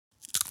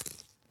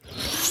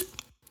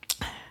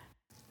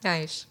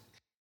Nice.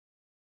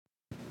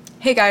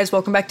 Hey guys,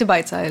 welcome back to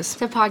Bite Size.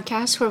 The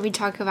podcast where we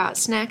talk about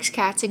snacks,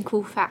 cats, and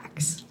cool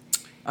facts.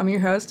 I'm your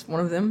host, one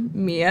of them,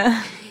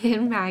 Mia.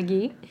 And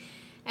Maggie.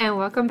 And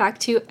welcome back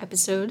to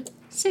episode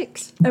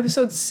 6.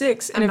 Episode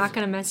 6. And I'm not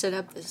going to mess it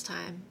up this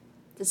time.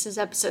 This is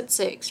episode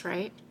 6,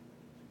 right?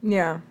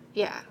 Yeah.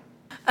 Yeah.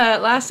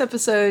 Last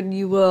episode,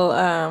 you will,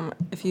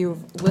 if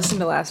you've listened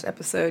to last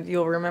episode,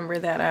 you'll remember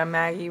that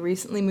Maggie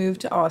recently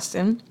moved to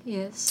Austin.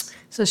 Yes.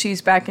 So she's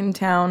back in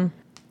town.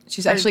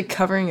 She's actually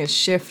covering a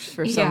shift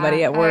for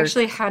somebody at work. I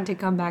actually had to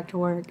come back to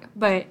work,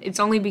 but it's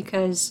only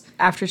because...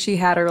 After she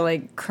had her,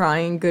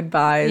 crying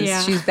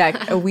goodbyes, she's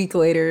back a week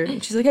later.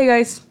 And she's like, hey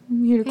guys,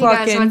 I'm here to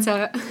clock in. Hey guys, what's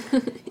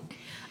up?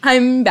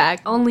 I'm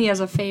back. Only as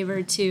a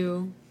favor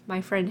to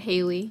my friend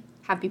Haley.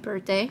 Happy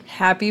birthday.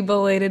 Happy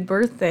belated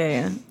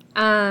birthday.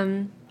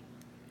 But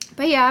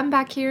yeah, I'm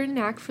back here in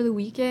NAC for the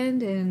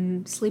weekend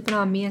and sleeping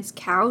on Mia's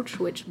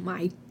couch, which,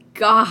 my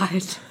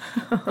God...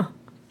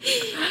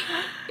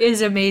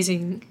 is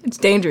amazing. It's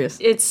dangerous.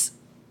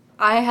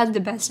 I had the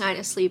best night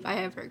of sleep I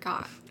ever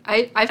got.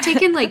 I've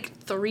taken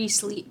 3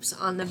 sleeps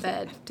on the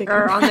bed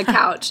or on the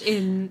couch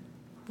in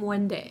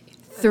one day.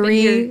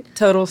 3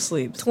 total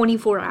sleeps.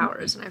 24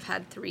 hours and I've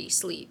had 3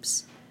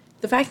 sleeps.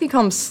 The fact that you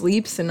call them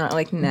sleeps and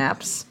not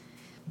naps.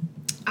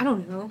 I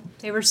don't know.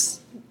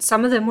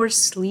 Some of them were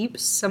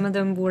sleeps, some of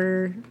them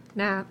were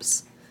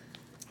naps.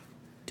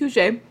 Touche.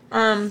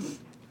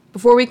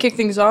 Before we kick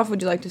things off,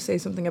 would you like to say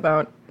something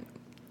about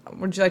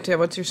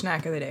what's your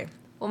snack of the day?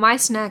 Well, my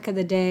snack of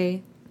the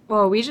day,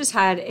 we just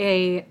had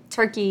a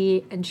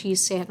turkey and cheese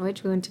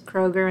sandwich. We went to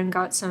Kroger and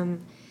got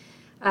some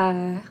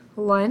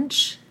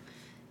lunch,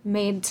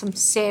 made some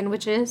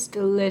sandwiches,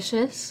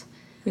 delicious.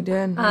 We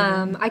did.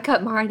 I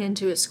cut mine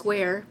into a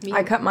square.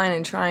 I cut mine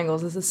in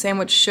triangles, as a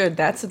sandwich should.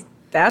 That's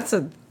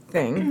a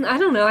thing. I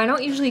don't know. I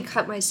don't usually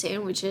cut my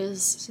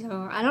sandwiches,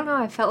 so I don't know.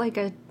 I felt like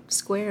a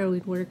square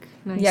would work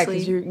nicely. Yeah,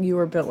 because you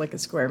were built like a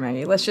square,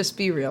 Maggie. Let's just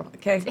be real,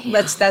 okay?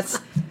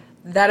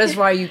 That is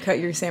why you cut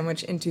your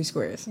sandwich into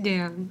squares.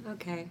 Damn,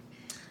 okay.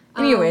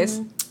 Anyways.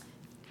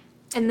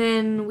 And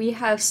then we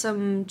have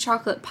some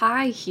chocolate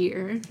pie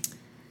here.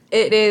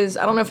 It is,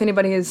 I don't know if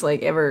anybody has,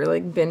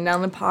 ever, been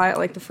down the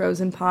pie, the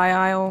frozen pie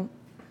aisle,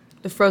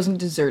 the frozen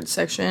dessert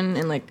section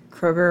in,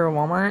 Kroger or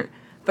Walmart,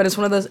 but it's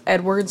one of those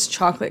Edwards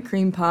chocolate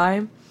cream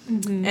pie.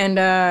 Mm-hmm.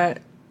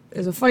 And,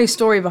 there's a funny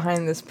story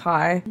behind this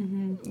pie.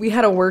 Mm-hmm. We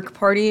had a work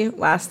party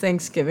last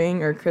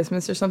Thanksgiving or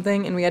Christmas or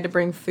something, and we had to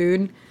bring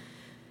food.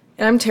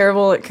 And I'm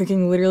terrible at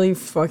cooking literally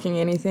fucking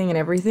anything and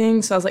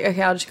everything, so I was like,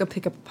 okay, I'll just go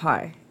pick up a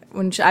pie.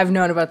 When I've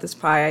known about this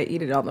pie, I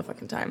eat it all the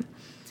fucking time.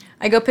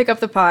 I go pick up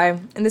the pie,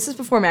 and this is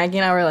before Maggie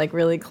and I were,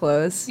 really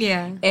close.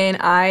 Yeah. And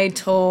I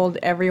told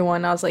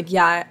everyone, I was like,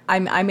 yeah,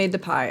 I made the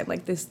pie.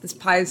 This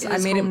pie's, I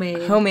made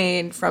it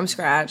homemade from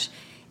scratch.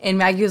 And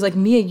Maggie was like,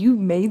 Mia, you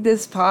made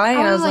this pie?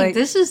 And I was like,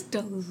 this is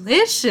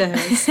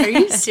delicious. Are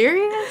you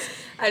serious?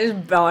 I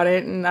just bought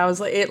it, and I was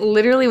like, it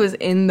literally was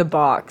in the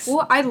box.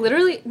 Well,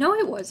 no,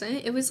 it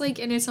wasn't. It was,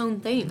 in its own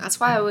thing. That's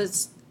why it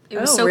was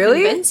so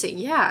really? convincing.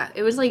 Yeah.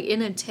 It was,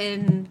 in a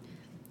tin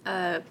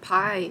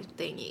pie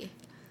thingy.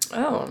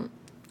 Oh.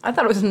 I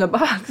thought it was in the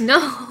box.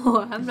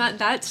 No, I'm not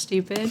that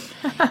stupid.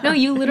 No,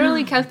 you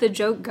literally kept the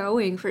joke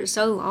going for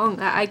so long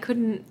that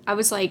I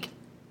was like,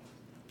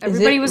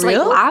 everybody was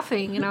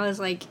laughing, and I was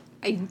like,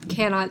 I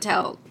cannot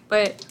tell.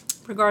 But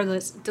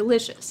regardless,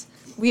 delicious.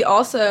 We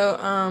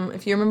also,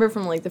 if you remember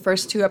from the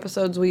first 2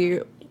 episodes, we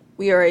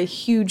are a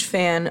huge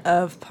fan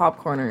of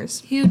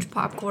popcorners. Huge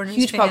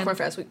popcorners. Popcorn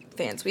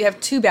fans. We have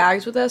 2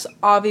 bags with us.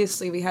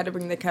 Obviously, we had to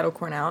bring the kettle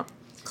corn out.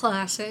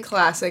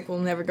 Classic. We'll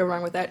never go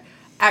wrong with that.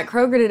 At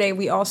Kroger today,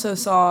 we also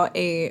saw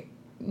a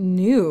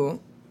new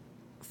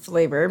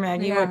flavor.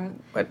 Maggie, yeah.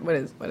 What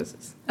is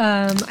this?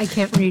 I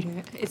can't read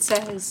it. It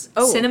says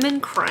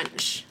Cinnamon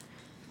Crunch.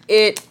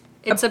 It's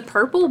a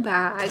purple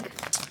bag.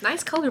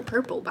 Nice color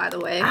purple, by the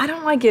way. I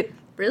don't like it.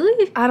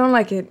 Really? I don't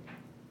like it.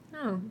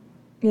 No.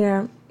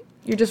 Yeah.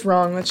 You're just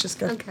wrong. Let's just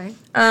go. Okay.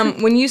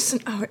 When you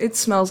it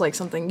smells like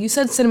something. You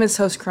said Cinnamon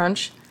Toast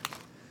Crunch.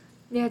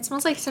 Yeah, it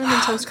smells like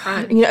Cinnamon Toast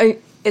Crunch. You know,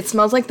 it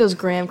smells like those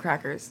graham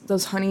crackers.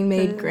 Those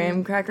honey-made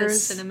graham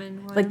crackers. The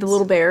cinnamon ones. Like the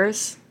little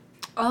bears.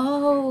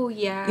 Oh,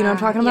 yeah. You know what I'm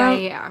talking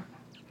about? Yeah.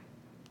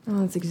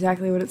 Oh, that's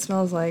exactly what it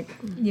smells like.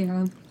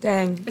 Yeah.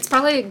 Dang. It's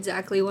probably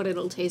exactly what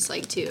it'll taste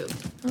like, too.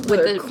 With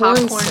the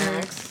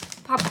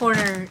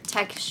popcorner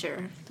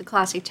texture. The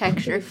classic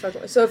texture.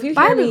 So if you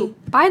hear me...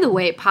 By the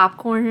way,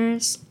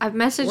 Popcorners, I've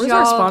messaged Where's y'all...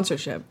 our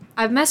sponsorship?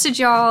 I've messaged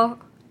y'all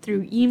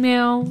through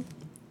email,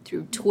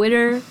 through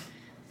Twitter.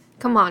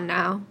 Come on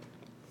now.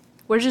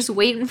 We're just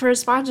waiting for a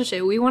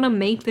sponsorship. We want to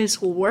make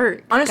this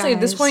work. Honestly, guys.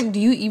 At this point, do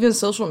you even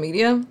social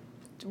media?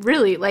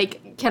 Really,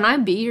 can I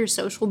be your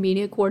social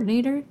media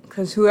coordinator?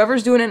 Because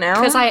whoever's doing it now...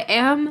 Because I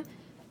am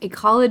a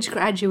college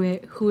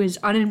graduate who is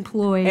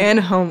unemployed.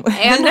 And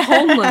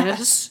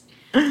homeless.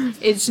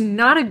 It's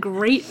not a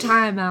great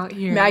time out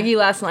here. Maggie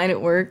last night at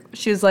work,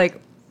 she was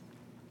like,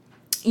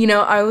 you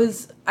know,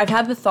 I've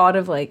had the thought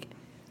of,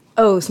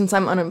 oh, since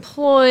I'm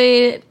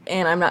unemployed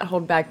and I'm not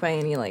held back by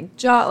any like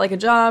a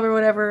job or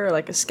whatever, or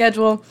like a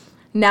schedule,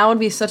 now would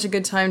be such a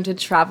good time to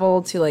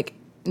travel to like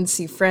and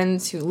see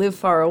friends who live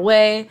far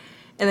away.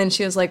 And then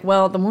she was like,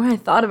 well, the more I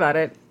thought about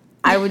it,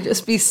 I would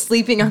just be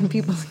sleeping on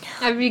people's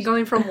couches. I'd be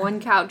going from one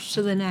couch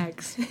to the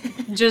next,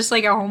 just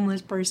like a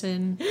homeless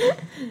person.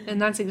 And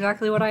that's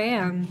exactly what I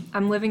am.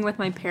 I'm living with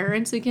my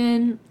parents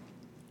again.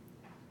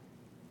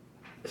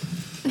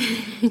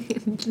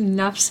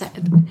 Enough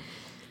said.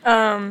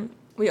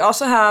 We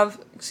also have,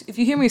 if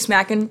you hear me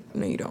smacking,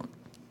 no, you don't.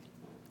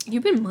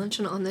 You've been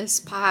munching on this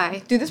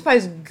pie. Dude, this pie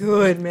is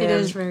good, man. It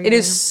is very good. It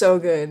is good. so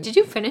good. Did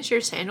you finish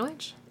your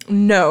sandwich?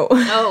 No.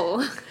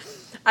 Oh.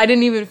 I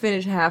didn't even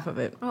finish half of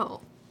it.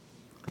 Oh.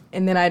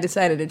 And then I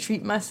decided to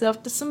treat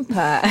myself to some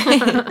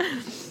pie.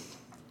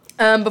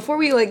 Before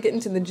we like get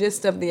into the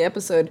gist of the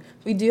episode,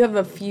 we do have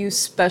a few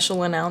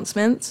special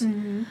announcements.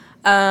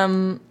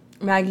 Mm-hmm.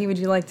 Maggie, would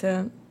you like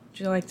to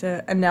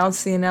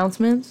announce the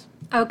announcements?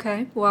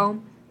 Okay.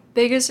 Well,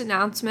 biggest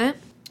announcement.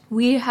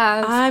 We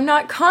have... I'm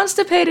not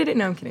constipated.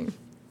 No, I'm kidding.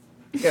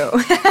 Go.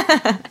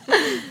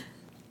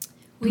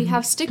 We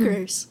have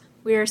stickers.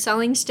 We are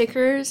selling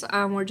stickers.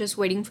 We're just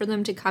waiting for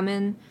them to come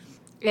in.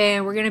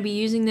 And we're going to be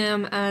using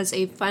them as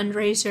a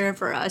fundraiser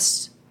for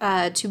us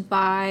to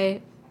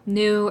buy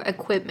new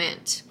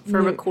equipment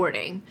for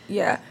recording.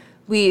 Yeah.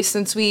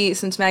 Since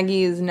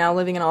Maggie is now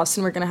living in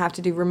Austin, we're going to have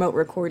to do remote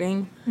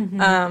recording.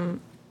 Mm-hmm. And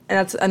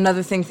that's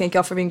another thing. Thank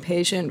y'all for being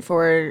patient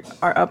for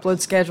our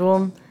upload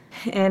schedule.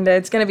 And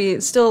it's going to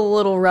be still a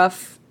little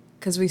rough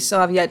because we still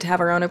have yet to have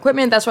our own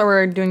equipment. That's why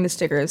we're doing the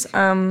stickers.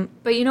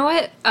 But you know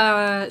what?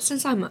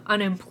 Since I'm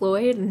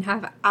unemployed and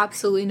have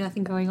absolutely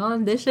nothing going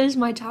on, this is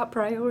my top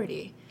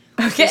priority.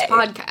 Okay. This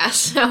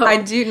podcast. So.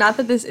 I do, not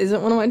that this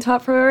isn't one of my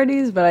top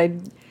priorities, but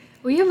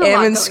we have a am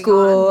lot in going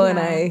school on, and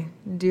I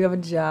do have a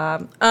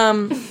job.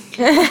 Don't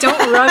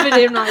rub it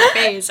in my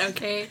face,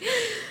 okay?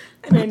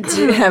 And I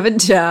do have a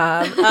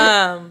job.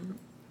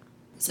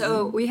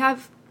 So we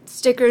have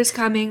stickers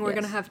coming. We're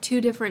going to have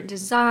 2 different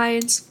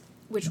designs,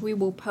 which we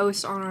will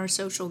post on our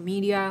social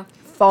media.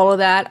 Follow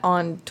that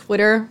on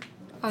Twitter.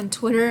 On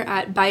Twitter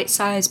at Bite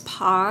Size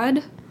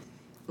Pod.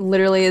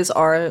 Literally is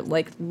our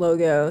like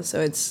logo,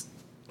 so it's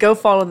go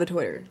follow the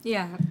Twitter.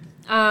 Yeah.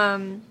 But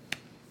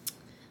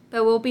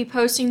we'll be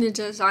posting the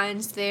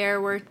designs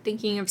there. We're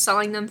thinking of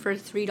selling them for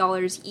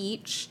 $3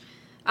 each.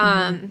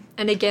 And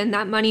again,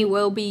 that money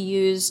will be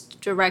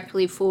used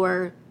directly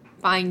for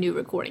buying new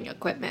recording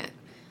equipment.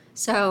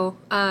 So,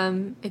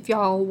 if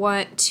y'all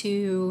want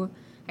to,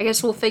 I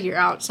guess we'll figure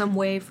out some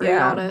way for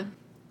y'all to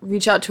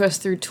reach out to us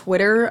through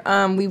Twitter.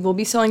 We will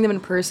be selling them in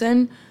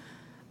person.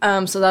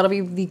 So that'll be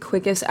the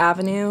quickest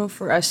avenue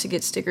for us to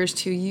get stickers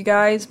to you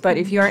guys. But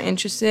if you are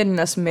interested in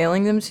us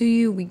mailing them to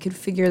you, we could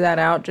figure that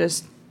out.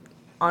 Just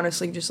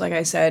honestly, just like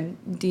I said,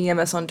 DM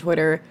us on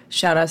Twitter,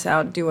 shout us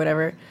out, do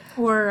whatever.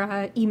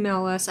 Or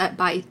email us at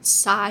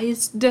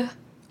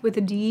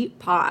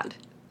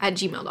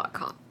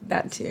bitesized@gmail.com.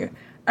 That too.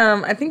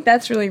 I think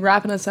that's really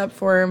wrapping us up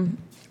for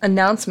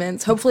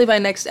announcements. Hopefully by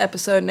next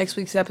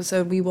week's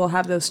episode, we will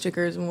have those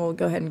stickers and we'll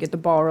go ahead and get the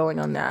ball rolling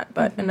on that.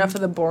 But enough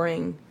of the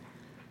boring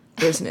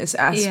business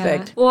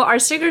aspect. Yeah. Well, our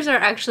stickers are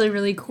actually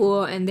really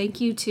cool, and thank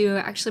you to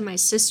actually my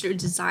sister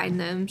designed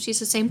them. She's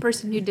the same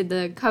person who did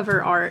the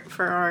cover art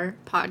for our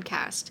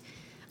podcast.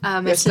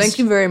 Yes, thank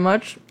you very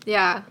much.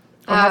 Yeah.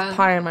 I have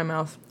pie in my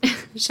mouth.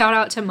 Shout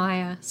out to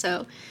Maya.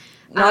 So,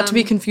 not to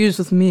be confused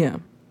with Mia.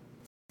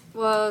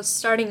 Well,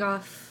 starting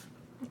off,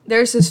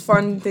 there's this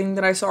fun thing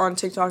that I saw on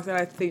TikTok that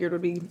I figured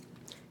would be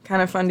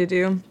kind of fun to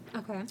do.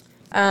 Okay.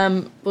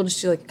 We'll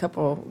just do like a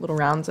couple little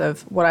rounds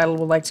of what I would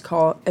like to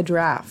call a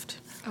draft.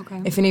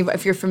 Okay.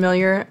 If you're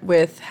familiar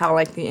with how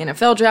like the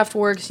NFL draft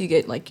works, you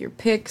get like your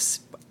picks.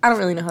 I don't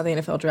really know how the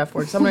NFL draft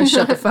works. I'm gonna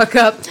shut the fuck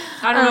up.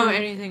 I don't know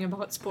anything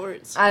about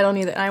sports. I don't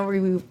either.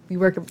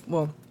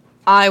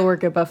 I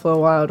work at Buffalo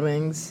Wild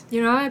Wings.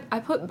 You know, I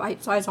put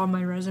Bite Size on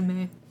my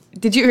resume.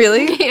 Did you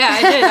really? Yeah,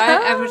 I did.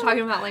 I was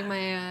talking about like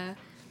my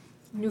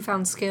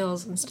newfound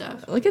skills and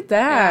stuff. Look at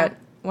that! Yeah.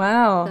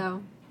 Wow.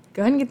 So.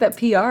 Go ahead and get that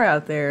PR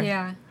out there.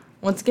 Yeah.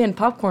 Once again,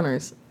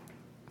 Popcorners.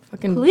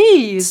 Fucking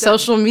please.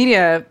 Social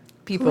media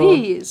people.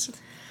 Please.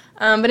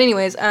 But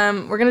anyways,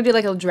 we're gonna do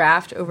like a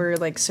draft over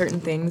like certain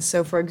things.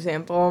 So for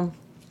example,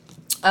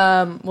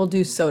 we'll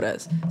do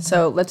sodas.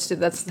 So let's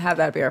have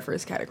that be our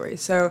first category.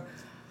 So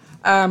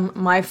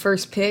my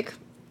first pick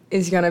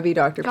is gonna be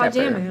Dr. Pepper. God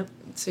damn it.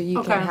 So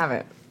you can have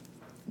it.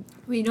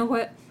 Well, you know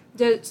what?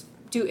 Do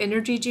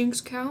energy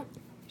drinks count?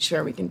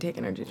 Sure, we can take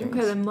energy drinks.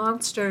 Okay, the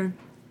Monster.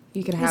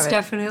 You can have it's it.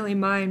 definitely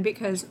mine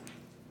because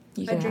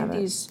you can have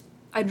it.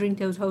 I drink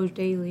those hoes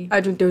daily.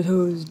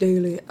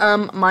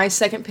 My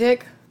second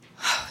pick,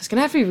 it's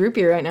gonna have to be root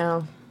beer right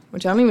now,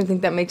 which I don't even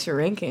think that makes your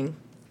ranking.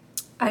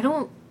 I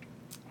don't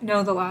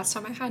know the last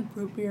time I had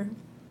root beer.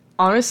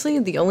 Honestly,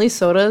 the only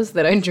sodas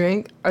that I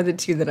drink are the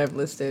 2 that I've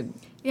listed.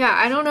 Yeah,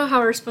 I don't know how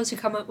we're supposed to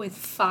come up with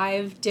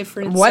 5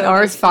 different What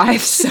sodas. are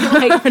 5 sodas?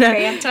 Like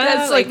Fanta?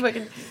 That's like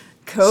fucking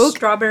Coke,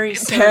 strawberry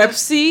soda.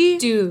 Pepsi.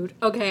 Dude,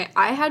 okay,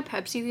 I had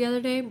Pepsi the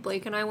other day.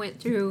 Blake and I went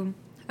through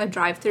a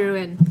drive-thru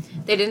and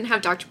they didn't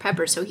have Dr.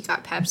 Pepper, so he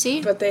got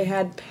Pepsi. But they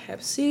had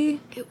Pepsi?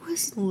 It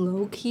was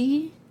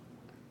low-key.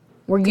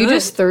 Were you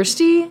just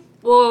thirsty?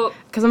 Well,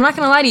 because I'm not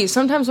gonna lie to you,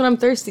 sometimes when I'm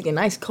thirsty, a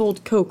nice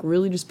cold Coke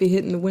really just be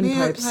hitting the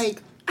windpipes.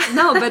 Like,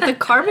 no, but the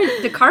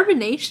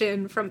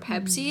carbonation from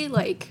Pepsi,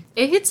 like,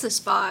 it hits the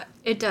spot.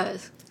 It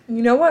does.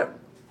 You know what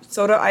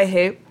soda I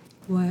hate?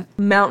 What?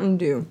 Mountain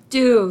Dew.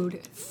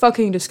 Dude.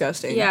 Fucking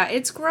disgusting. Yeah,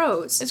 it's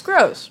gross. It's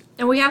gross.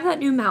 And we have that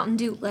new Mountain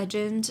Dew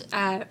Legend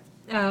at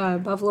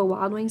Buffalo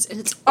Wild Wings, and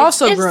it's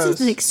also gross.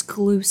 It's an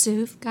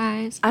exclusive,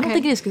 guys. I don't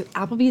think it is, because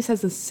Applebee's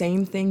has the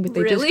same thing, but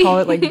they Really? just call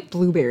it like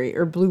blueberry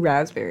or blue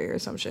raspberry or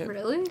some shit.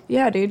 Really?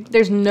 Yeah, dude.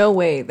 There's no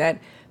way that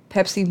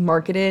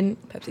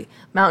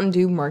Mountain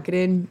Dew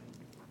marketed.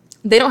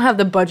 They don't have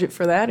the budget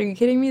for that. Are you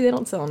kidding me? They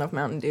don't sell enough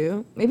Mountain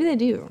Dew. Maybe they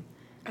do.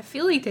 I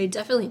feel like they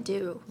definitely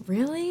do.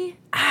 Really?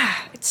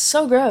 It's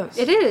so gross.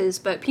 It is,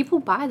 but people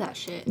buy that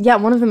shit. Yeah,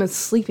 one of them is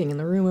sleeping in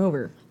the room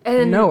over.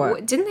 And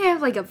Noah. Didn't they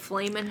have like a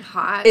flamin'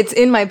 hot? It's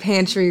in my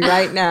pantry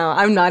right now.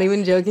 I'm not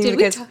even joking. Did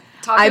because we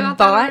talk about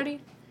that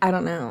already? I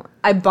don't know.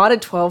 I bought a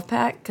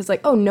 12-pack because,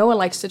 like, Noah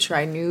likes to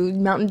try new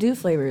Mountain Dew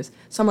flavors.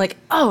 So I'm like,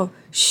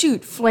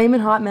 shoot, flamin'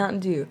 hot Mountain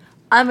Dew.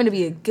 I'm going to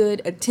be a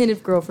good,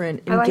 attentive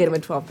girlfriend and get him a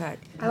 12-pack.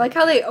 I like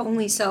how they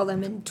only sell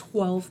them in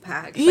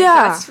 12-packs. Like,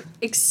 Yeah. That's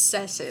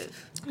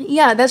excessive.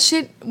 Yeah, that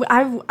shit,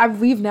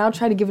 we've now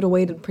tried to give it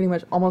away to pretty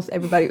much almost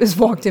everybody who's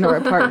walked in our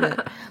apartment.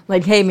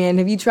 Like, hey, man,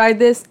 have you tried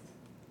this?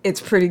 It's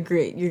pretty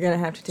great. You're going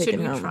to have to take it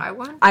home. Should we try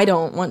one? I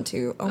don't want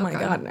to. Oh, my Okay.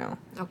 God, no.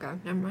 Okay,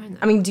 never mind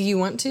that. I mean, do you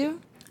want to?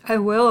 I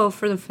will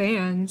for the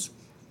fans.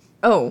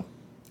 Oh,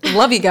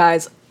 love you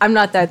guys. I'm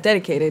not that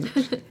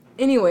dedicated.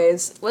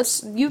 Anyways,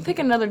 you pick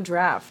another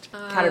draft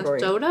category.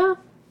 Soda?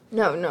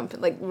 No,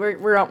 but like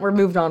we're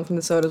moved on from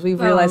the sodas. We've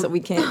realized that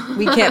we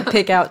can't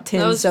pick out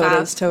 10 sodas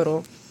fast.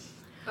 total.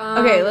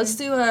 Okay, let's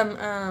do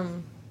I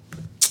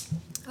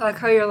like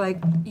how you're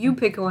like, you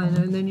pick one,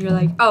 and then you're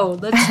like, oh,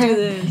 let's do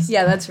this.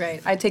 Yeah, that's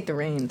right. I take the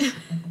reins.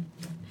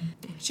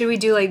 Should we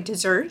do like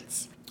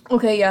desserts?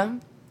 Okay, yeah.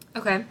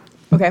 Okay.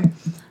 Okay.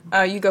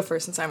 You go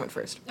first since I went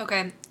first.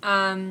 Okay.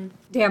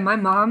 Damn, my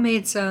mom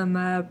made some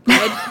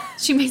bread.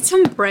 She made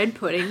some bread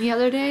pudding the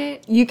other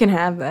day. You can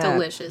have that.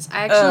 Delicious.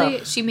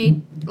 She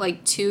made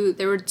like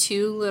there were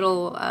two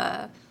little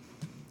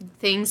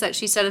things that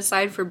she set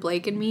aside for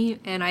Blake and me,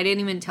 and I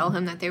didn't even tell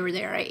him that they were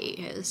there. I ate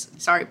his.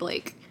 Sorry,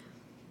 Blake.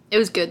 It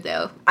was good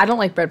though. I don't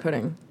like bread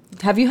pudding.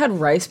 Have you had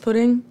rice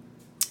pudding?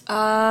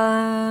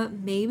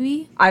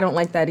 Maybe. I don't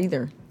like that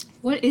either.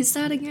 What is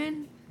that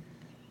again?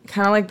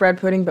 Kind of like bread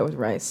pudding, but with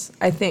rice.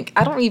 I think.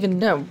 I don't even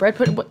know. Bread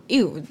pudding.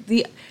 Ew.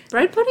 The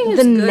bread pudding is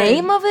the good.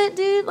 Name of it,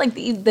 dude. Like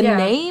the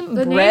name,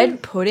 the bread name,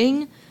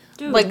 pudding.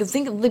 Dude. Like just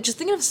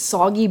thinking of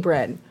soggy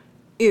bread.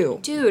 Ew.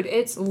 Dude,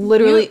 it's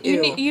literally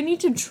you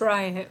need to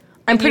try it.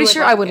 I'm pretty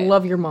sure I would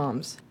love your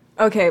mom's.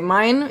 Okay,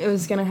 mine. It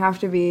was gonna have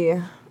to be.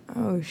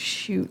 Oh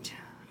shoot.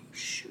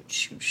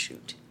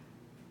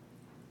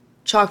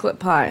 Chocolate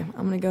pie.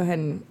 I'm gonna go ahead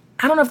and.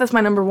 I don't know if that's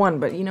my number one,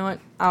 but you know what?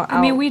 I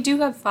mean, we do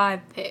have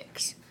 5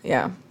 picks.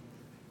 Yeah.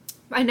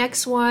 My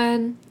next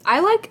one,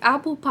 I like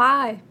apple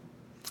pie.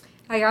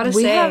 I gotta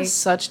say. We have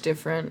such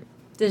different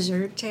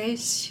dessert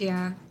tastes,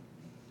 yeah.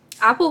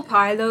 Apple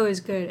pie, though, is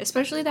good.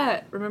 Especially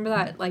remember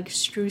that, like,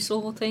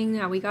 streusel thing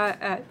that we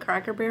got at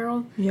Cracker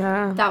Barrel?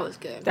 Yeah. That was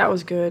good. That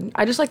was good.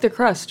 I just like the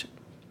crust.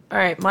 All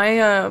right,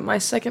 my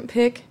second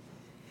pick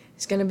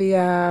is going to be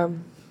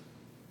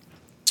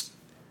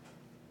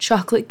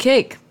chocolate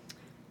cake.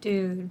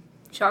 Dude,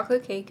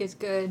 chocolate cake is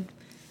good.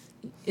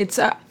 It's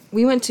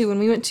when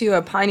we went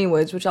to Piney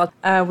Woods, which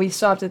we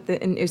stopped at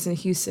it was in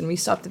Houston. We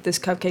stopped at this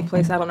cupcake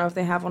place. I don't know if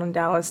they have one in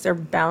Dallas. They're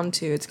bound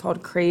to. It's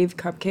called Crave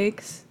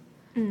Cupcakes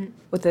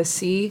with a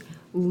C.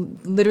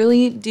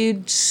 Literally,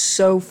 dude,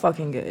 so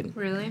fucking good.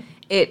 Really?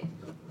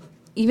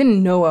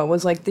 Even Noah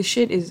was like, this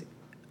shit is.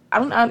 I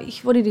don't know.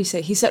 What did he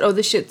say? He said, "Oh,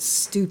 this shit's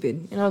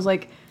stupid," and I was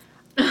like,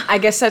 I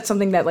guess that's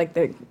something that like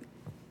the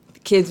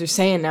kids are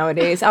saying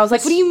nowadays. I was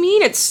like, what do you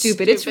mean it's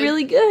stupid? It's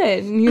really good.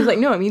 And he was like,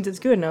 no, it means it's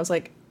good. And I was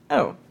like,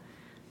 oh.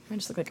 I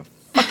just look like a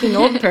fucking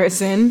old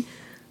person.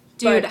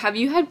 Dude, have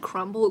you had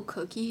crumble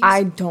cookies?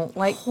 I don't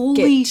like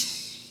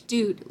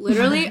Dude,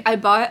 literally, I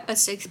bought a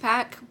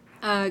 6-pack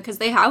because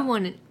they have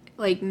one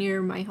like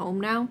near my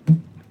home now.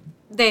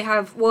 They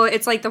have,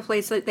 it's like the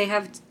place that they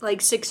have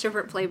like 6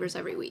 different flavors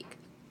every week.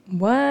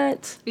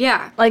 What?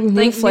 Yeah. Like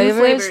new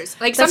flavors?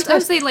 Like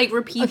sometimes they like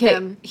repeat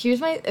them.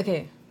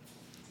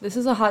 This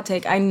is a hot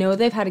take. I know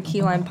they've had a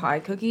key lime pie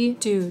cookie.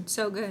 Dude,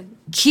 so good.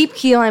 Keep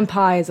key lime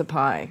pie as a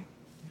pie.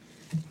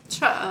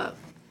 Shut up.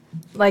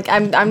 Like,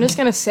 I'm just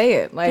gonna say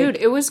it. Like, dude,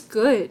 it was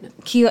good.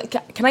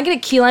 Can I get a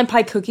key lime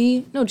pie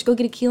cookie? No, just go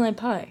get a key lime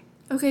pie.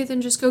 Okay,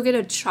 then just go get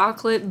a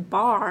chocolate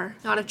bar,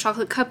 not a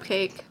chocolate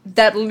cupcake.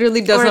 That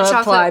literally doesn't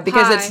apply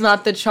because it's pie.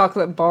 not the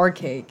chocolate bar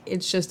cake.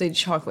 It's just a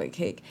chocolate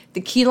cake.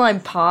 The key lime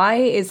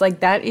pie is like,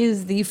 that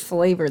is the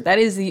flavor. That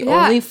is the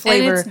only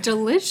flavor. And it's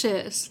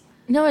delicious.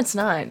 No, it's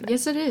not.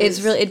 Yes, it is.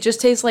 It's really. It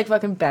just tastes like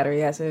fucking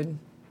battery acid.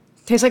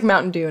 Tastes like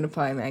Mountain Dew in a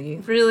pie, Maggie.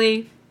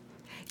 Really?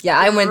 Yeah,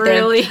 I went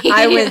Really? there.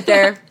 I went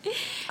there.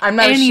 I'm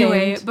not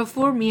anyway, ashamed.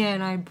 before Mia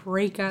and I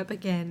break up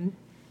again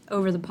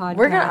over the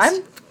podcast,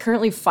 I'm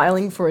currently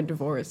filing for a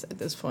divorce at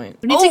this point.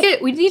 We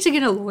need to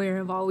get a lawyer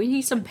involved. We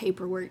need some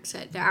paperwork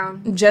set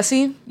down.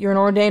 Jesse, you're an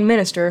ordained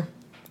minister.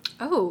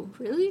 Oh,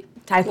 really?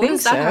 I What think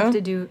does so. that have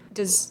to do?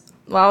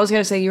 Well, I was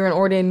gonna say you're an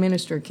ordained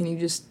minister. Can you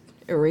just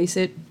erase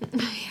it?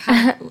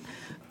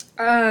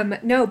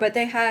 No, but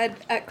they had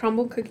at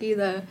Crumble Cookie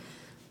the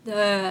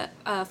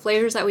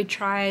flavors that we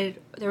tried.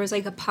 There was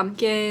like a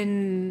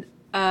pumpkin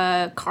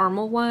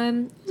caramel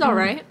one. It was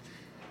alright.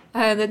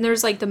 Then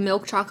there's like the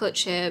milk chocolate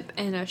chip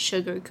and a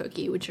sugar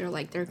cookie, which are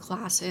like their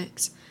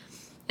classics.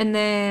 And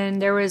then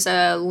there was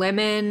a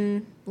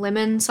lemon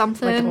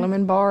something. Like a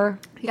lemon bar.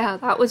 Yeah,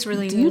 that was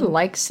really Do good. you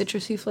like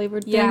citrusy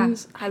flavored Yeah,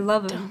 things? I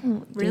love them.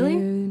 Don't, Really?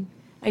 dude.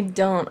 I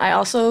don't. I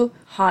also,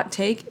 hot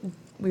take,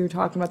 we were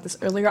talking about this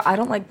earlier, I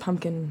don't like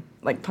pumpkin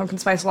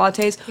spice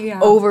lattes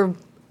Yeah.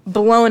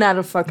 blown out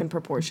of fucking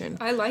proportion.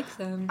 I like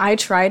them. I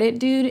tried it,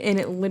 dude, and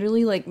it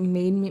literally like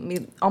made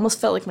me almost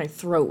felt like my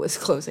throat was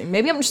closing.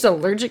 Maybe I'm just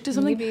allergic to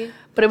something. Maybe.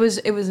 But it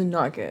was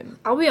not good.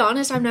 I'll be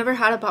honest, I've never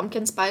had a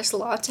pumpkin spice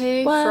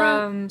latte What?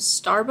 from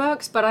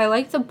Starbucks, but I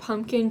like the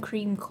pumpkin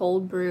cream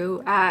cold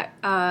brew at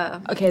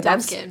Okay,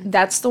 Dunkin'.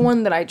 that's the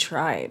one that I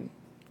tried.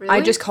 Really?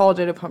 I just called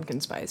it a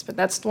pumpkin spice, but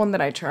that's the one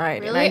that I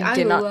tried. Really? And I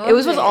did not. love It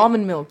was with it.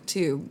 almond milk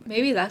too.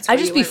 Maybe that's I where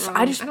just you be went I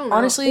wrong. just don't know.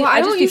 honestly Well, I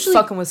just don't be usually,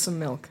 fucking with some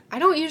milk. I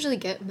don't usually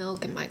get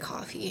milk in my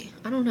coffee.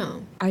 I don't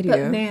know. I do.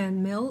 But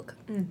man, milk,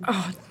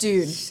 Oh,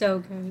 dude. so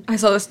good. I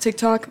saw this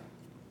TikTok,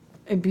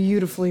 a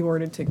beautifully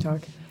worded TikTok.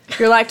 If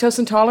you're lactose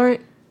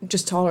intolerant,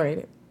 just tolerate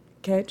it.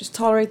 Okay? Just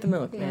tolerate the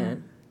milk,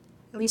 man.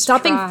 At least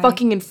Stop being try.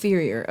 fucking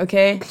inferior,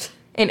 okay?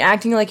 And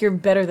acting like you're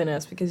better than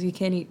us because you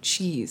can't eat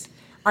cheese.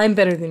 I'm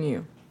better than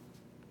you.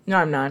 No,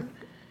 I'm not.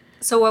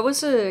 So what was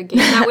the game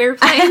that we were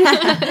playing?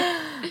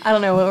 I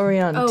don't know. What were we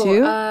on?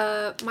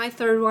 2? My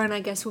third one,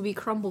 I guess, would be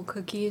crumble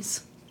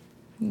cookies.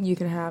 You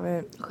can have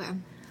it. Okay.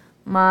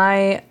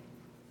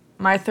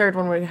 My third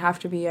one would have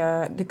to be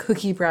the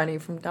cookie brownie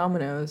from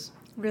Domino's.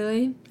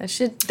 Really? That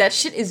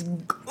shit is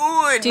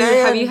good, Dude,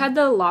 man. have you had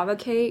the lava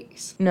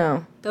cakes?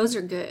 No. Those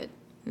are good.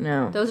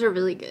 No. Those are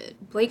really good.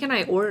 Blake and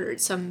I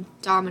ordered some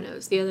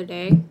Domino's the other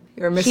day.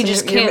 You were missing He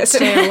just you were can't missing-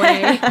 stay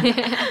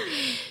away.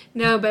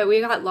 No, but we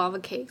got lava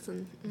cakes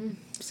and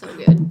so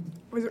good.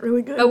 Was it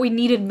really good? But we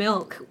needed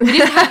milk. We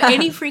didn't have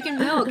any freaking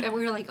milk, and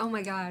we were like, "Oh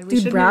my god, we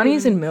Dude, should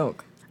brownies and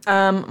milk.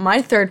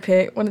 My third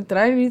pick. What did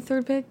I do?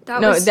 Third pick?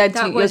 That No, was- that's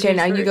that you. was Okay, your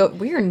now you third. go.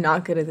 We are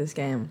not good at this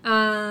game.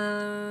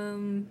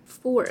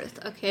 Fourth.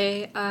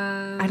 Okay.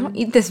 I don't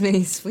eat this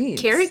many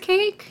sweets. Carrot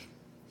cake.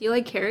 You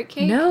like carrot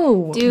cake?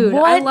 No, Dude,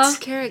 what? I love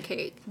carrot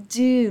cake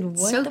Dude,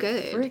 what So the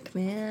good. frick,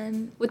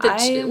 man? with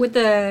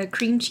the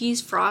cream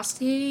cheese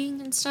frosting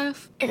and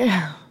stuff.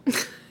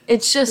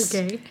 It's just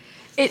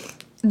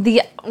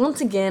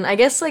once again, I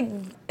guess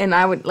and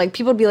I would like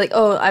people would be like,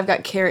 oh, I've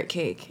got carrot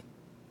cake,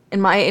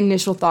 and my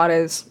initial thought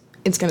is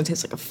it's gonna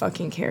taste like a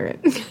fucking carrot.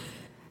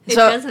 It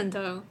doesn't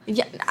though.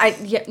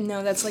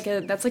 No, that's like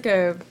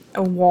a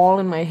wall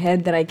in my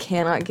head that I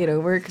cannot get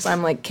over because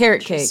I'm like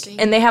carrot cake, Interesting.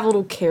 and they have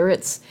little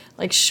carrots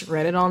like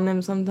shredded on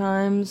them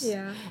sometimes.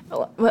 Yeah.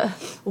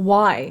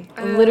 Why?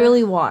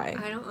 Literally, why?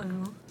 I don't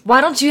know. Why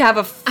don't you have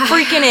a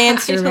freaking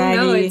answer, I don't Maggie?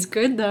 know. It's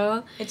good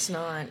though. It's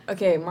not.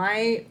 Okay,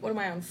 what am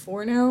I on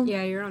 4 now?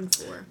 Yeah, you're on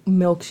 4.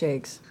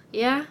 Milkshakes.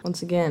 Yeah.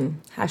 Once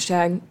again,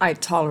 hashtag I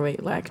tolerate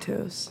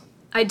lactose.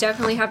 I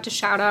definitely have to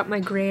shout out my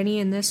granny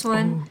in this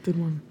one. Oh, good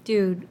one.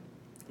 Dude,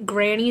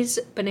 Granny's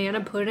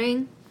banana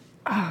pudding.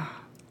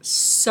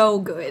 So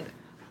good.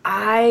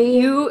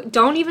 You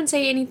don't even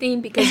say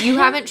anything because you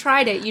haven't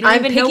tried it. You don't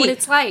even know what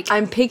it's like.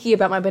 I'm picky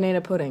about my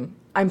banana pudding.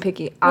 I'm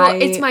picky.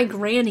 Well, it's my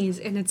granny's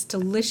and it's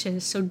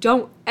delicious, so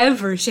don't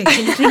ever say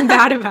anything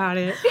bad about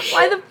it.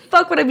 Why the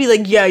fuck would I be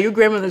like, yeah, your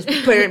grandmother's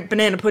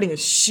banana pudding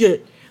is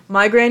shit.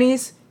 My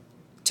granny's,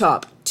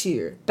 top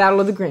tier. Battle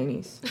of the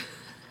grannies.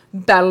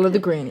 Battle of the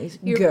grannies.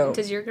 Go.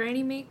 Does your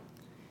granny make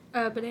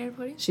banana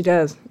pudding? She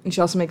does. And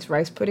she also makes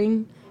rice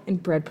pudding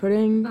and bread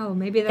pudding. Oh,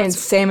 maybe And that's...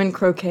 salmon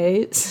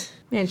croquetes.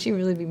 Man, she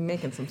really be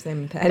making some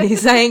salmon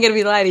patties. I ain't gonna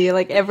be lying to you.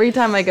 Like, every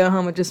time I go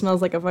home, it just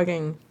smells like a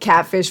fucking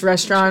catfish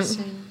restaurant.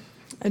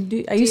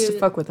 Interesting. I used to Dude,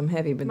 fuck with them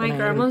heavy, but My then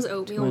grandma's I ate too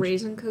oatmeal much.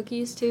 raisin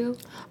cookies, too.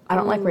 I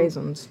don't like Ooh.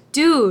 raisins.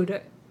 Dude,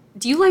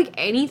 do you like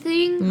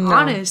anything? No.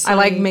 Honestly. I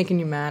like making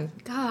you mad.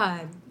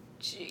 God.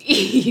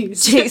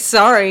 Jeez. Gee,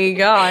 sorry,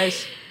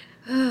 gosh.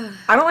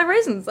 I don't like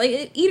raisins.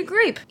 Like, eat a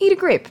grape. Eat a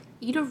grape.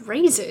 Eat a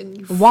raisin,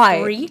 you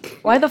Why? freak.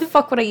 Why the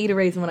fuck would I eat a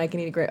raisin when I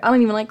can eat a grape? I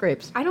don't even like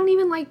grapes. I don't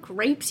even like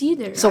grapes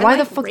either. So I why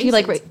like the fuck do you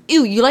like raisins. grapes?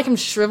 Ew, you like them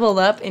shriveled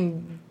up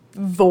and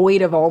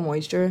void of all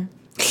moisture.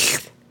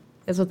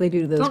 That's what they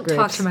do to those Don't grapes.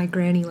 talk to my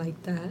granny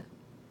like that.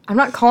 I'm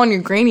not calling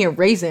your granny a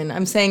raisin.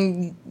 I'm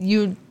saying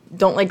you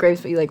don't like grapes,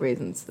 but you like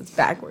raisins. That's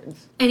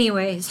backwards.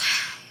 Anyways,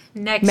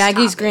 next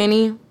Maggie's topic.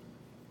 granny,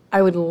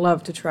 I would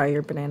love to try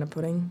your banana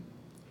pudding.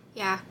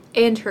 Yeah,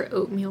 and her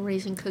oatmeal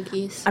raisin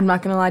cookies. I'm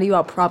not gonna lie to you,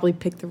 I'll probably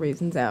pick the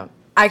raisins out.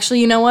 Actually,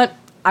 you know what?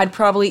 I'd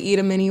probably eat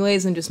them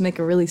anyways and just make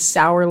a really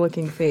sour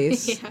looking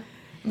face. Yeah.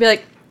 Be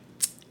like,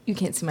 you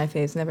can't see my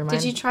face, never mind.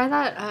 Did you try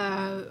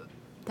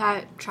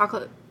that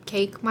chocolate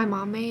cake my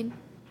mom made?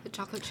 The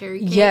chocolate cherry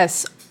cake?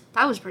 Yes.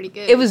 That was pretty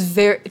good. It was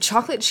very...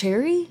 Chocolate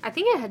cherry? I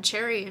think it had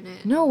cherry in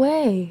it. No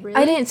way. Really?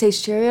 I didn't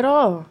taste cherry at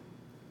all.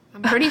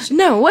 I'm pretty sure.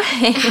 No way.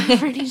 I'm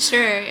pretty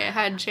sure it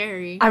had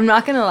cherry. I'm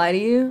not gonna lie to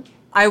you.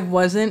 I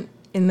wasn't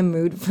in the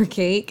mood for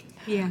cake.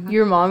 Yeah.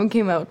 Your mom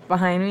came out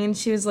behind me and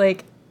she was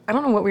like... I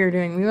don't know what we were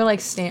doing. We were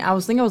like I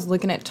was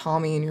looking at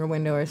Tommy in your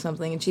window or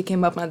something, and she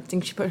came up and I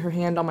think she put her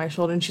hand on my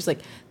shoulder and she's like,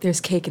 "There's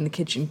cake in the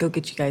kitchen. Go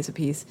get you guys a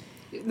piece."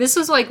 This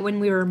was like when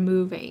we were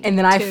moving. And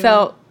then I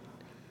felt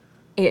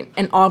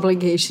an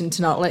obligation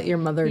to not let your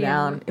mother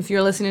down. If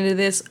you're listening to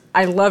this,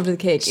 I loved the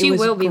cake. She it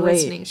was will be great.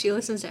 listening. She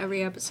listens to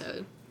every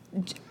episode.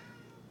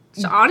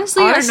 So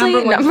honestly our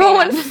number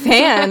one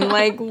fan.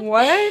 Like,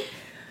 what?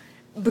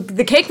 But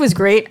the cake was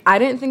great. I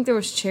didn't think there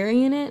was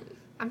cherry in it.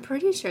 I'm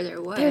pretty sure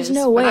there was. There's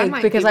no way,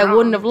 because I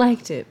wouldn't have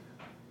liked it.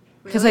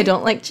 Because I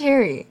don't like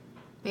cherry.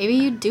 Maybe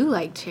you do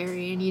like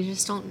cherry and you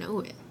just don't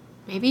know it.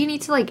 Maybe you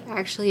need to like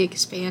actually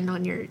expand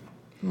on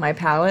my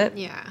palate.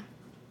 Yeah.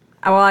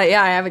 Well,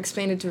 yeah, I have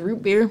expanded to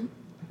root beer.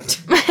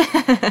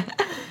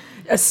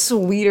 A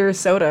sweeter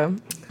soda.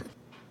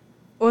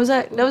 What was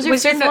that? That was your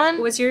fifth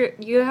one?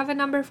 You have a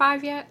number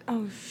 5 yet?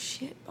 Oh,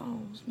 shit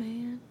balls,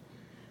 man.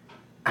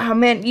 Oh,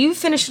 man, you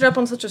finished it up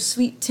on such a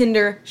sweet,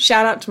 tender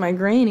shout out to my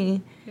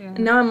granny. Yeah. And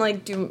now I'm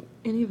like, do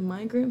any of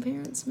my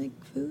grandparents make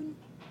food?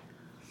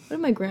 What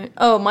did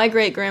my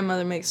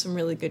great-grandmother makes some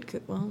really good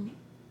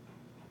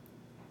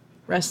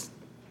rest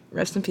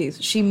in peace.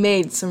 She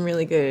made some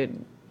really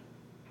good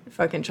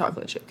fucking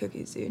chocolate chip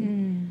cookies,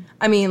 dude.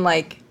 I mean,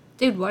 like...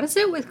 Dude, what is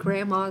it with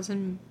grandmas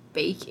and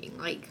baking?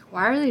 Like,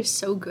 why are they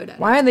so good at it?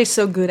 Why are they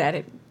so good at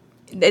it?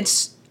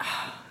 It's...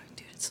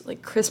 dude, it's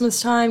like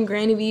Christmas time,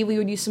 Granny V, we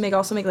would used to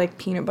also make like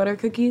peanut butter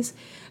cookies.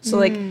 So,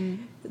 like...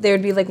 There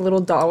would be, like,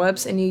 little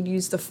dollops, and you'd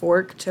use the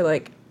fork to,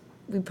 like...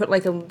 We put,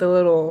 like, the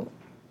little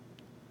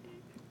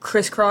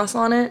crisscross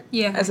on it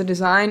as a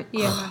design.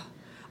 Yeah.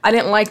 I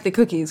didn't like the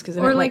cookies, because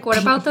I didn't like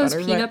what about those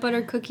peanut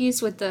butter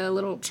cookies with the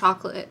little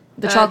chocolate...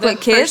 The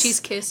chocolate kiss? Hershey's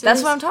Kisses?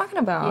 That's what I'm talking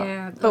about.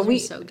 Yeah, those are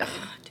so good.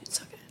 Dude,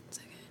 so good,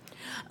 so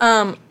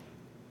good.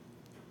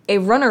 A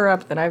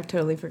runner-up that I've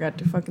totally forgot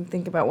to fucking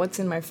think about what's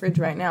in my fridge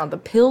right now. The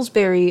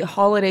Pillsbury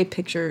Holiday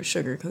Picture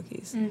Sugar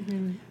Cookies.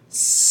 Mm-hmm.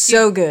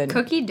 So good.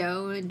 Cookie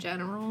dough in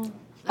general.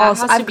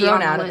 Also, I've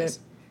grown out of it.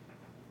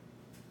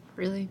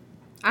 Really?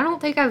 I don't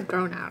think I've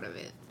grown out of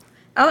it.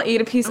 I'll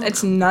eat a piece.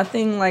 It's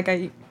nothing like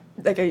I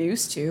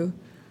used to.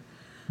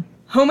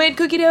 Homemade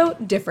cookie dough,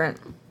 different.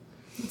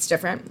 It's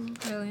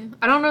different. Really?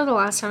 I don't know the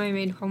last time I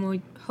made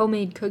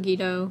homemade cookie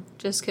dough,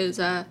 just because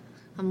I'm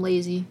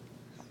lazy.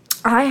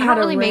 I don't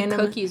really make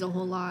cookies a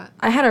whole lot.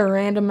 I had a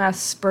random ass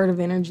spurt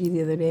of energy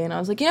the other day, and I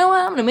was like, you know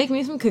what? I'm gonna make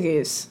me some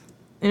cookies,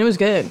 and it was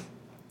good.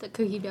 The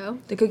cookie dough?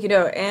 The cookie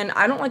dough. And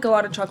I don't like a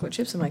lot of chocolate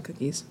chips in my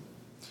cookies.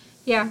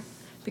 Yeah.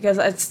 Because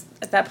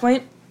at that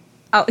point,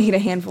 I'll eat a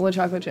handful of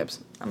chocolate chips.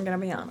 I'm going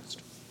to be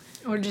honest.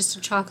 Or just a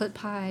chocolate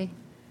pie.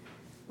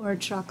 Or a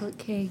chocolate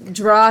cake.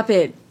 Drop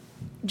it.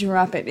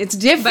 Drop it. It's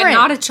different. But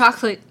not a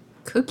chocolate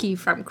cookie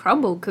from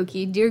Crumble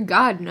Cookie. Dear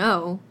God,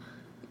 no.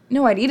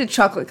 No, I'd eat a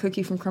chocolate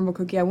cookie from Crumble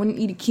Cookie. I wouldn't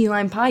eat a key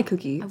lime pie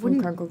cookie from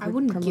Crumble Cookie. I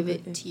wouldn't give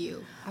it to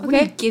you. I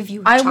wouldn't give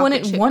you a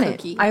chocolate chip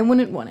cookie. I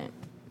wouldn't want it.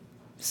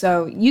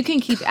 So you can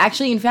keep...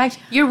 Actually, in fact...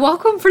 You're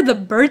welcome for the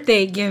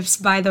birthday gifts,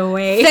 by the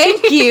way.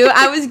 Thank you.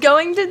 I was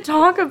going to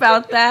talk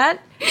about that.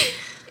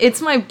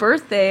 It's my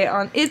birthday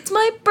It's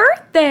my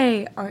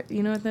birthday!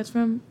 You know what that's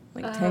from?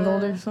 Like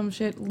Tangled or some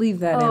shit? Leave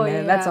that in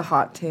there. Yeah. That's a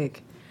hot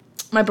take.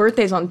 My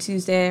birthday's on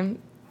Tuesday.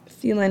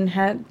 Feeling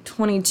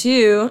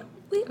 22.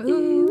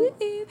 Ooh.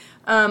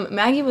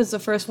 Maggie was the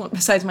first one,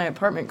 besides my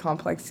apartment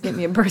complex, to get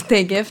me a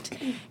birthday gift.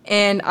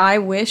 And I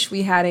wish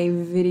we had a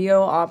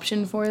video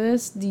option for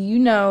this. Do you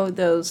know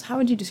those, how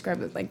would you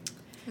describe it?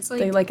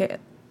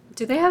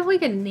 Do they have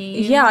like a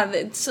name? Yeah,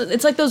 it's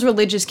like those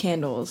religious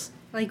candles.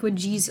 Like with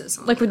Jesus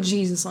on it. Like with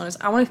Jesus on it.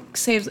 I want to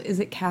say, is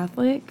it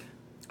Catholic?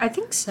 I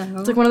think so.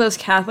 It's like one of those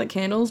Catholic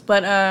candles,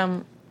 but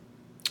a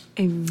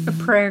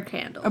prayer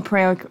candle. A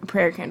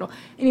prayer candle.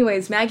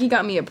 Anyways, Maggie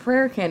got me a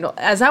prayer candle.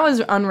 As I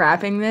was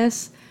unwrapping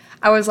this,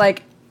 I was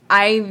like,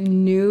 I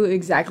knew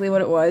exactly what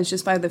it was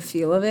just by the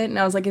feel of it. And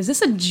I was like, is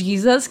this a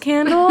Jesus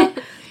candle?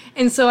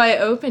 And so I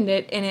opened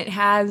it, and it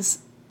has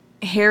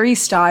Harry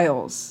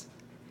Styles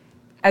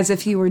as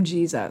if he were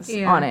Jesus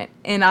on it.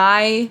 And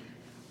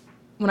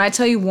when I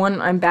tell you,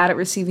 one, I'm bad at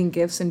receiving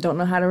gifts and don't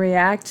know how to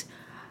react,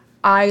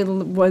 I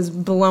was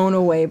blown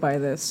away by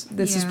this.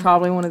 This is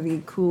probably one of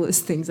the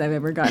coolest things I've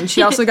ever gotten.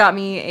 She also got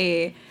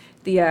me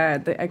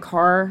a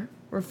car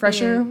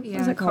refresher. Yeah,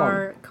 what is it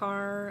called?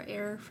 Car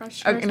air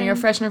freshener. An air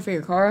freshener for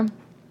your car.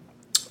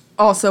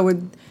 Also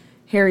with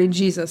Harry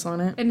Jesus on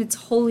it. And it's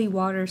holy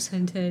water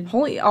scented.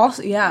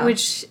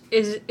 Which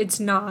it's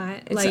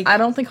not. I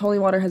don't think holy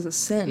water has a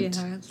scent.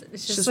 Yeah,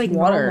 it's just like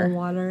water. Normal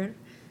water.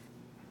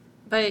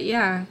 But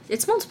yeah,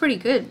 it smells pretty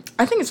good.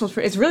 I think it smells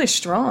pretty. It's really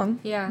strong.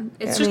 Yeah,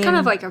 it's just kind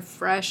of like a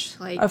fresh,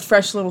 like a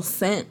fresh little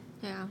scent.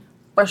 Yeah,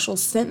 fresh little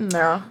scent in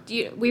there.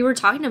 We were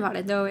talking about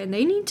it though, and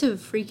they need to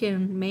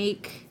freaking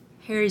make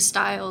Harry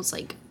Styles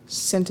like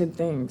scented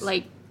things,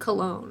 like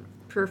cologne,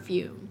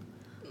 perfume.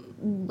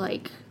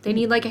 Like they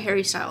need like a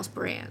Harry Styles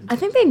brand. I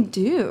think they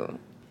do.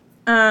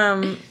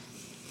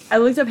 I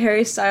looked up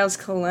Harry Styles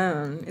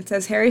cologne. It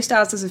says Harry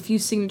Styles has a few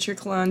signature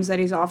colognes that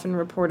he's often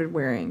reported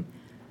wearing.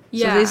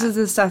 Yeah. So this is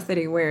the stuff that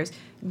he wears.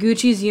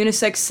 Gucci's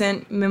unisex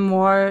scent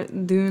Memoire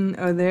d'une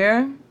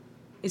Odeur.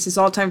 It's his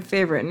all-time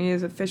favorite, and he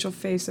is the official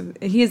face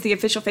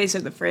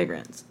of the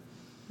fragrance.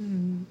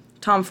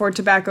 Tom Ford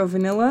Tobacco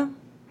Vanilla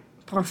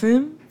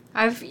Parfum.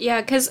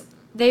 Because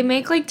they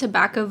make like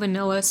tobacco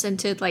vanilla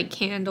scented like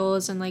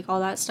candles and like all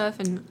that stuff,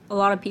 and a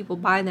lot of people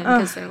buy them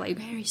because they're like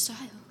Harry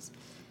Styles.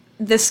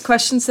 This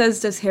question says,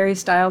 does Harry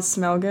Styles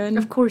smell good?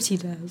 Of course he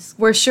does.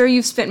 We're sure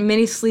you've spent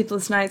many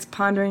sleepless nights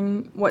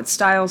pondering what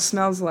Styles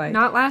smells like.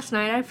 Not last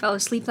night. I fell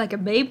asleep like a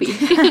baby.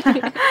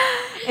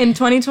 In a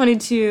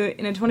 2022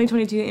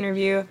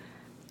 interview,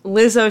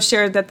 Lizzo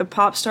shared that the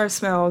pop star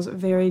smells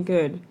very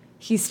good.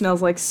 He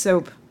smells like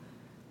soap.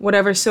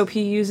 Whatever soap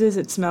he uses,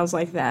 it smells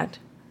like that.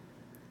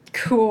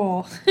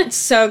 Cool.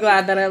 So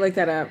glad that I looked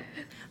that up.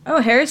 Oh,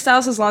 Harry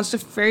Styles has launched a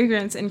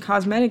fragrance and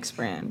cosmetics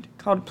brand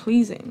called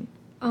Pleasing.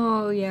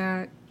 Oh,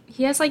 yeah.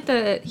 He has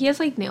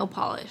nail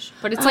polish,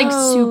 but it's like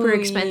super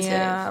expensive.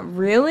 Yeah,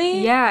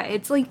 really? Yeah,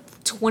 it's like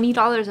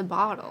 $20 a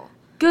bottle.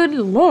 Good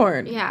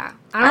Lord. Yeah.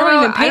 I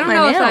don't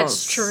know if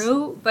that's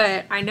true,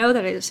 but I know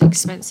that it's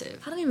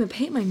expensive. I don't even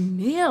paint my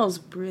nails,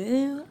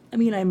 bro. I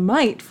mean, I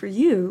might for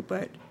you,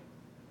 but...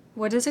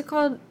 What is it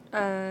called?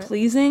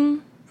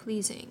 Pleasing?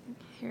 Pleasing.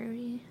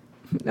 Harry.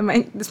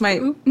 This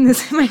might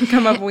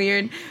come up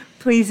weird.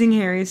 Pleasing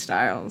Harry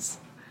Styles.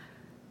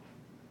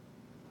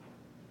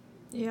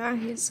 Yeah,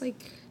 he's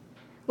like...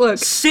 Look. A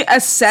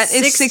set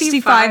is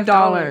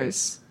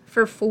 $65.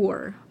 For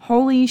 4.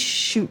 Holy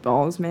shoot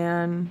balls,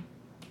 man.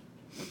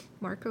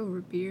 Marco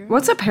Rubio.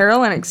 What's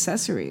apparel and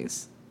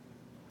accessories?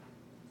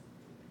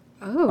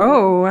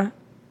 Oh.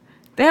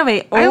 They have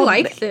a... I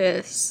like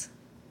this.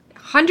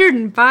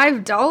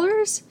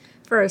 $105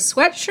 for a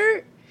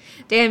sweatshirt?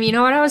 Damn, you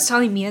know what I was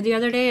telling Mia the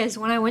other day is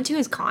when I went to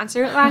his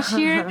concert last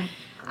year,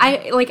 I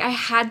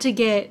had to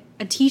get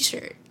a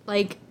t-shirt.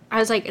 Like, I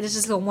was like, this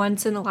is the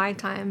once in a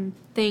lifetime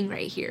thing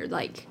right here.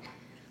 Like,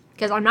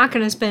 because I'm not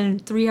going to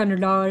spend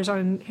 $300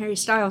 on Harry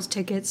Styles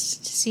tickets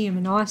to see him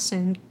in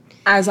Austin.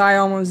 As I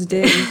almost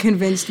did,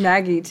 convinced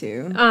Maggie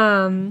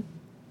to.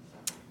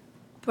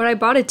 But I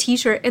bought a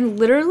t-shirt, and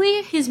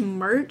literally his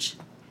merch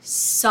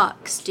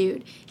sucks,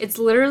 dude. It's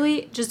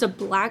literally just a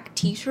black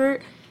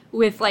t-shirt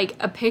with, like,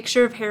 a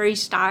picture of Harry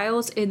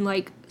Styles in,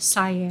 like,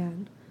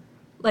 cyan.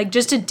 Like,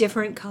 just a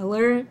different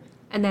color,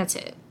 and that's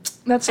it.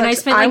 And I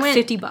spent like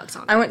 $50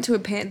 on it. I went to the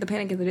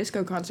Panic at the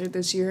Disco concert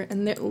this year,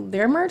 and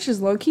their merch is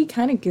low-key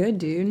kind of good,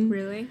 dude.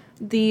 Really?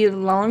 The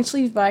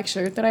long-sleeve black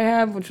shirt that I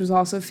have, which was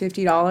also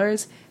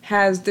 $50,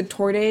 has the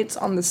tour dates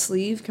on the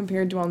sleeve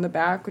compared to on the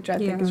back, which I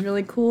think is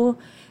really cool.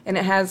 And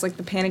it has, like,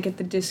 the Panic at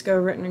the Disco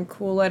written in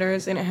cool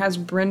letters, and it has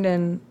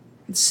Brendan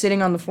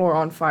sitting on the floor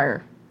on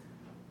fire.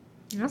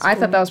 I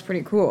thought that was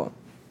pretty cool.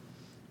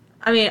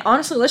 I mean,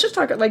 honestly, let's just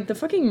talk, like, the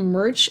fucking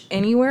merch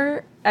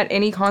anywhere at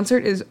any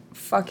concert is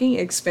fucking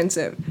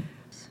expensive.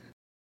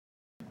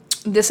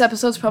 This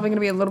episode's probably going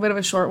to be a little bit of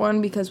a short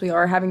one because we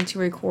are having to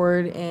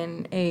record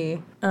in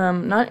a,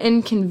 not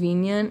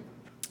inconvenient.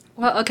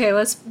 Well, okay,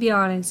 let's be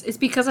honest. It's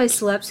because I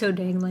slept so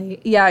dang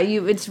late. Yeah,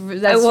 that's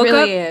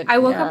really it. I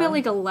woke up at,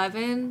 like,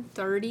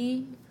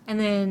 11:30, and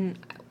then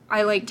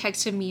I, like,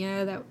 texted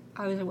Mia that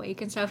I was awake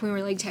and stuff. We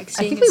were, like,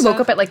 texting I think we woke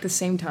up at, like, the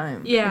same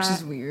time. Yeah. Which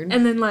is weird.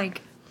 And then,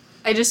 like,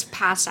 I just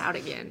passed out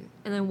again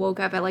and then woke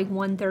up at like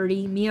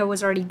 1:30. Mia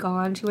was already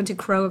gone. She went to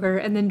Kroger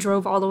and then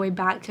drove all the way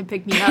back to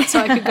pick me up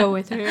so I could go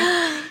with her.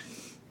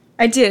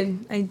 I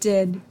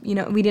did. You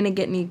know, we didn't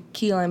get any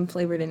key lime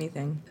flavored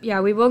anything. Yeah,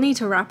 we will need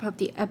to wrap up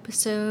the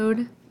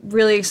episode.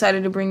 Really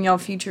excited to bring y'all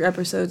future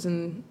episodes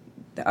in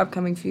the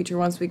upcoming future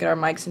once we get our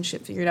mics and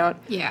shit figured out.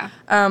 Yeah.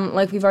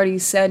 Like we've already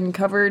said and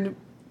covered,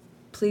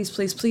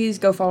 please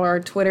go follow our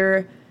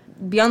Twitter.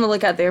 Be on the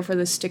lookout there for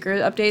the sticker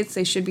updates.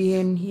 They should be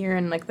in here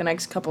in, like, the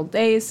next couple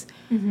days.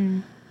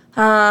 Mm-hmm.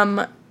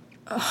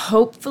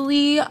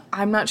 Hopefully,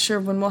 I'm not sure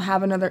when we'll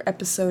have another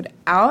episode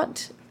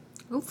out.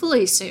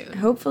 Hopefully soon.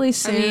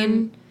 I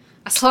mean,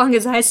 as long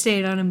as I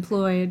stayed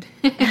unemployed.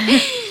 We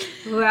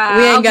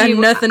ain't got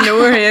nothing to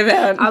worry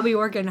about. I'll be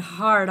working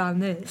hard on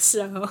this,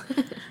 so.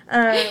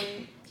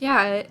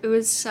 Yeah, it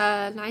was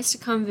nice to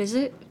come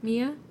visit,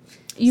 Mia.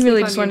 You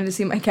really just wanted to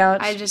see my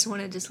couch? I just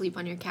wanted to sleep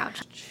on your couch.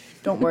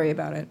 Don't worry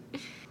about it.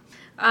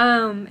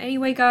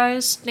 Anyway,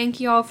 guys,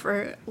 thank you all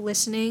for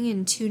listening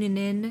and tuning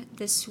in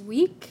this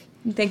week.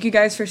 Thank you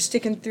guys for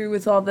sticking through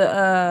with all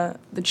the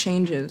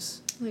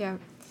changes. Yeah.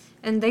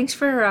 And thanks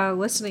for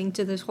listening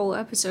to this whole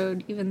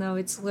episode, even though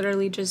it's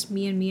literally just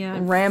me and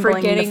Mia rambling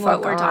forgetting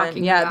what we're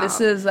talking about.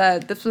 Yeah,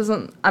 this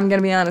wasn't, I'm going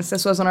to be honest,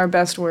 this wasn't our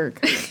best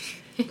work.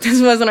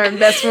 This wasn't our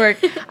best work.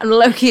 I'm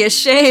low-key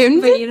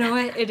ashamed. But you know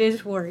what? It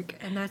is work,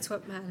 and that's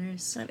what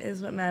matters. That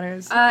is what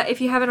matters.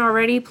 If you haven't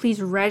already,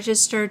 please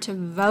register to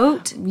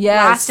vote.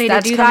 Yes, last day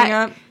that's to do coming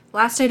that. up.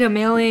 Last day to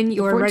mail in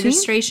your 14th?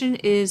 registration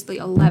is the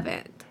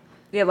 11th.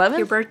 The 11th?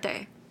 Your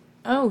birthday.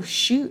 Oh,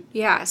 shoot.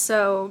 Yeah,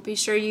 so be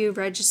sure you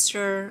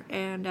register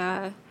and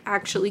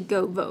actually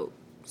go vote.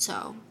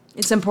 So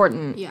It's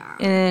important. Yeah.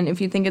 And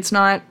if you think it's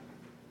not,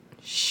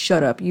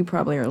 shut up. You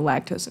probably are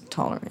lactose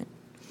intolerant.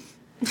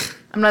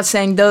 I'm not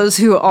saying those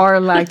who are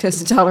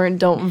lactose intolerant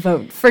don't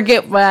vote.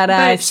 Forget what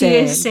I But she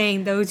said. is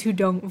saying those who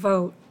don't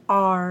vote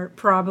are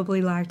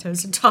probably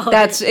lactose intolerant.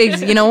 That's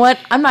you know what?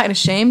 I'm not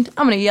ashamed.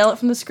 I'm gonna yell it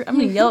from the I'm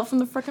gonna yell it from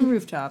the freaking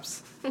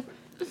rooftops.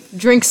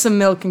 Drink some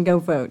milk and go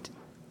vote.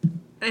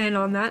 And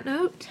on that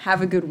note,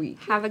 Have a good week.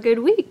 have a good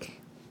week.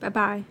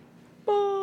 Bye-bye. Bye.